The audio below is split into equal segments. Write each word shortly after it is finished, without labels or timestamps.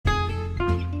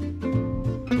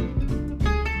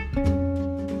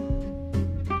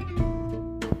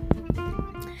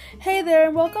Hey there,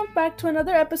 and welcome back to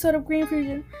another episode of Green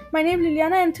Fusion. My name is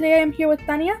Liliana, and today I am here with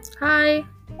Tania. Hi.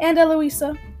 And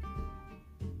Eloisa.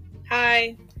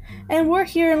 Hi. And we're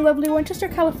here in lovely Winchester,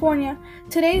 California.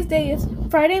 Today's day is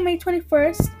Friday, May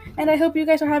 21st, and I hope you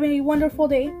guys are having a wonderful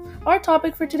day. Our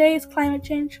topic for today is climate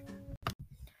change.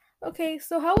 Okay,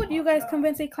 so how would you guys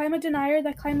convince a climate denier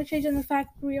that climate change is in fact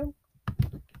real?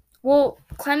 Well,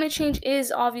 climate change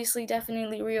is obviously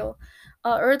definitely real.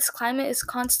 Earth's climate is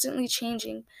constantly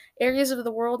changing. Areas of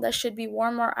the world that should be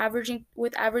warm are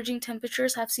averaging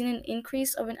temperatures have seen an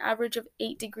increase of an average of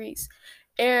 8 degrees.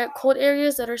 Cold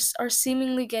areas that are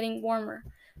seemingly getting warmer.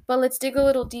 But let's dig a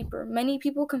little deeper. Many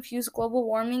people confuse global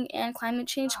warming and climate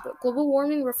change, but global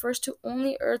warming refers to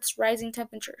only Earth's rising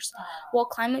temperatures, while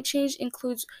climate change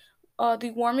includes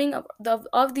the warming of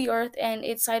the Earth and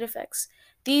its side effects.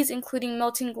 These including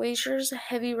melting glaciers,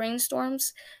 heavy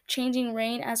rainstorms, changing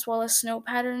rain, as well as snow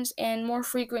patterns, and more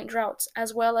frequent droughts,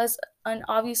 as well as an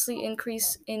obviously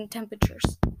increase in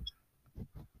temperatures.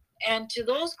 And to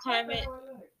those climate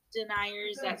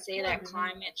deniers that say that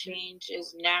climate change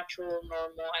is natural,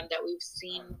 normal, and that we've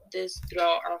seen this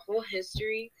throughout our whole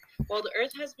history, well, the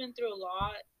Earth has been through a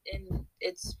lot in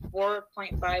its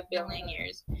 4.5 billion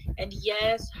years. And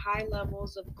yes, high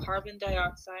levels of carbon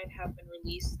dioxide have been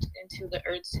released into the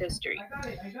Earth's history.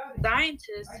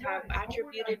 Scientists have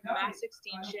attributed mass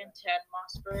extinction to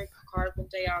atmospheric carbon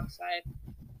dioxide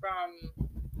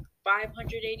from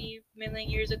 580 million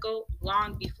years ago,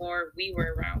 long before we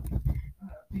were around.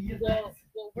 Well,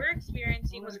 what we're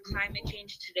experiencing with climate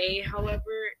change today,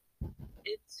 however,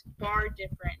 it's far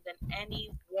different than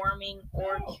any warming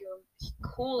or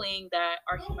cooling that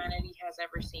our humanity has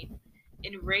ever seen,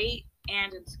 in rate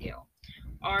and in scale.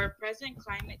 Our present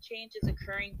climate change is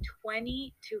occurring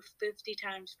 20 to 50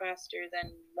 times faster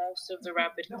than most of the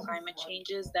rapid climate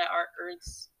changes that our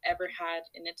Earth's ever had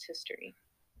in its history.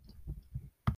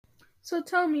 So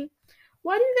tell me,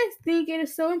 why do you guys think it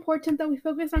is so important that we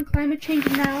focus on climate change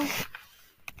now?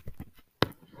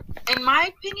 In my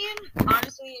opinion,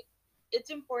 honestly, it's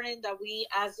important that we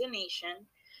as a nation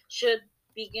should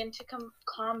begin to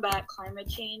combat climate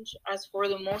change, as for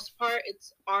the most part,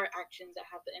 it's our actions that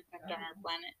have the impact on our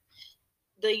planet.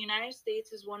 The United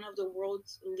States is one of the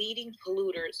world's leading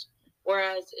polluters,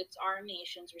 whereas it's our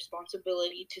nation's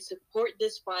responsibility to support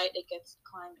this fight against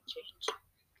climate change.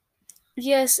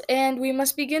 Yes, and we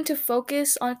must begin to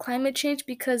focus on climate change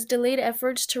because delayed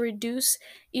efforts to reduce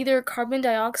either carbon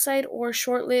dioxide or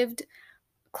short-lived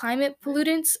climate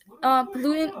pollutant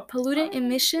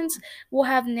emissions will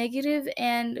have negative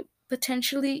and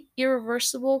potentially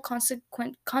irreversible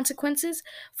consequences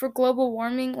for global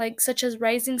warming, like such as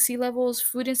rising sea levels,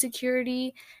 food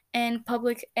insecurity, and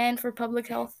for public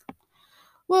health.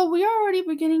 Well, we are already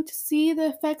beginning to see the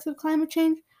effects of climate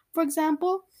change. For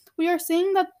example, we are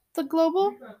seeing that the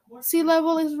global sea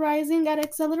level is rising at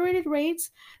accelerated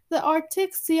rates, the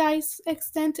Arctic sea ice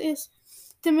extent is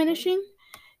diminishing,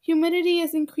 humidity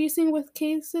is increasing with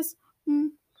cases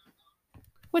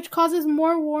which causes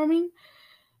more warming,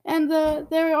 and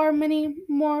there are many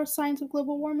more signs of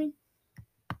global warming.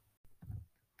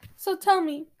 So tell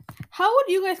me, how would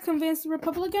you guys convince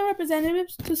Republican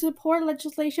representatives to support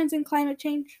legislations in climate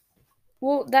change?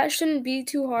 Well, that shouldn't be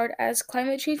too hard, as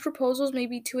climate change proposals may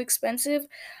be too expensive.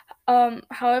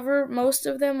 However, most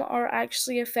of them are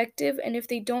actually effective, and if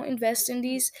they don't invest in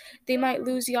these, they might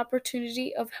lose the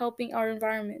opportunity of helping our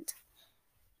environment.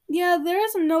 Yeah, there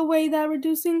is no way that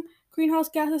reducing greenhouse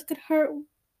gases could hurt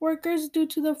workers due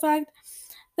to the fact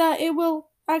that it will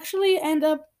actually end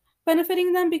up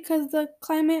benefiting them because the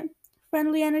climate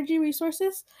friendly energy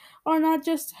resources are not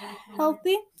just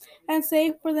healthy and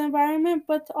safe for the environment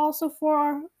but also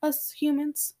for us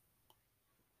humans.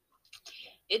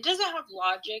 It doesn't have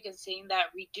logic in saying that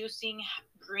reducing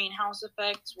greenhouse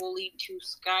effects will lead to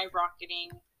skyrocketing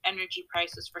energy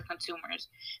prices for consumers,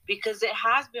 because it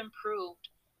has been proved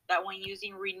that when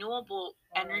using renewable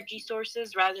energy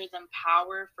sources rather than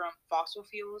power from fossil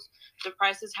fuels, the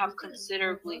prices have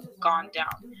considerably gone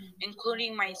down,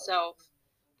 including myself.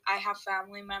 I have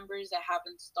family members that have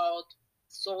installed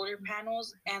solar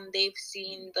panels, and they've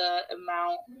seen the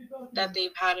amount that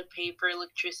they've had to pay for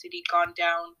electricity gone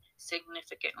down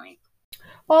significantly.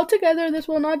 Altogether, this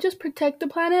will not just protect the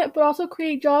planet but also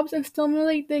create jobs and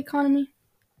stimulate the economy.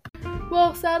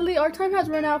 Well, sadly, our time has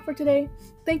run out for today.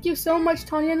 Thank you so much,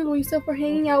 Tania and Luisa, for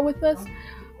hanging out with us.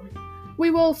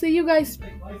 We will see you guys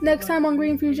next time on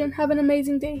Green Fusion. Have an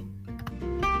amazing day.